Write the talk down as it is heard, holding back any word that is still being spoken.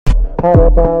How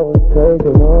about we take a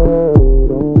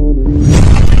load on me?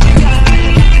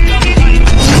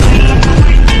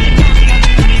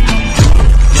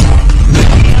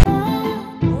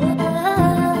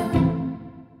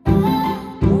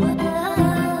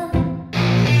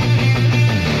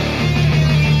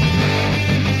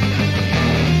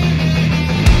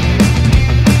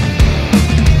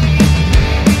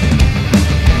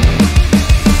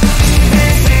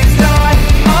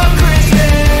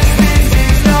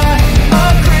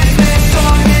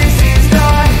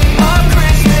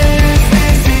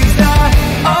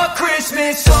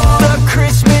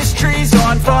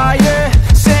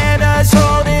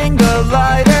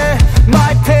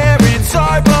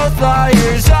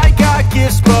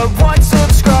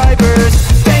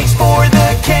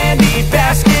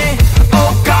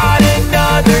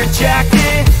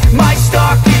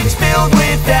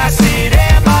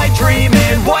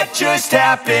 Just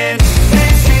happened.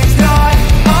 This is not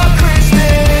a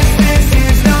Christmas. This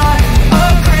is not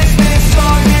a Christmas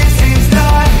song. This is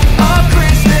not a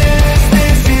Christmas.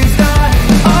 This is not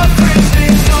a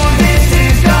Christmas song. This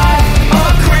is not a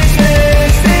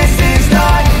Christmas. This is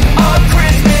not a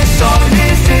Christmas song.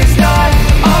 This is not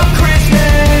a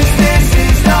Christmas. This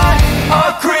is not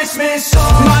a Christmas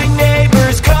song. My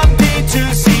neighbors compete to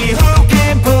see who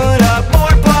can put up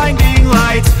more blinding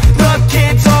lights. The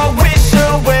kids all wish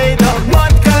away the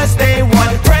month cause they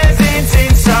want presents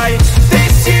in sight.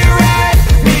 This year had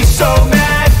me so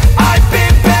mad, I've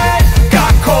been bad,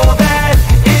 got coal that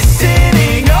is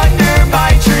sitting under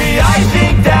my tree. I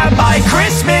think that my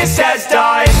Christmas has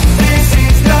died. This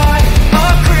is not a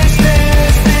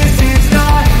Christmas. This is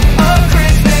not a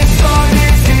Christmas song.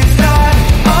 This is not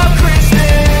a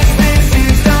Christmas. This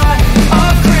is not a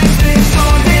Christmas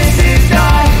song. This is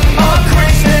not a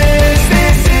Christmas.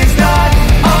 This is not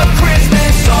a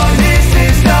Christmas song. This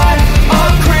is not a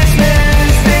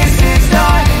Christmas. This is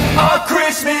not a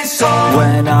Christmas song.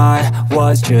 When I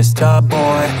was just a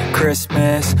boy,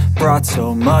 Christmas brought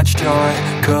so much joy.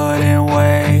 Couldn't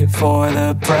wait for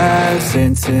the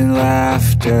presents and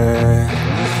laughter.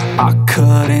 I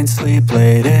couldn't sleep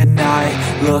late at night,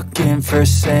 looking for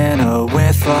Santa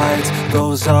with lights.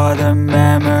 Those are the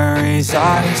memories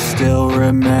I still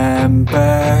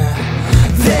remember.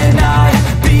 Then I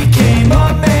became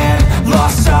a man,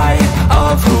 lost sight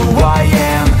of who I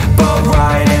am.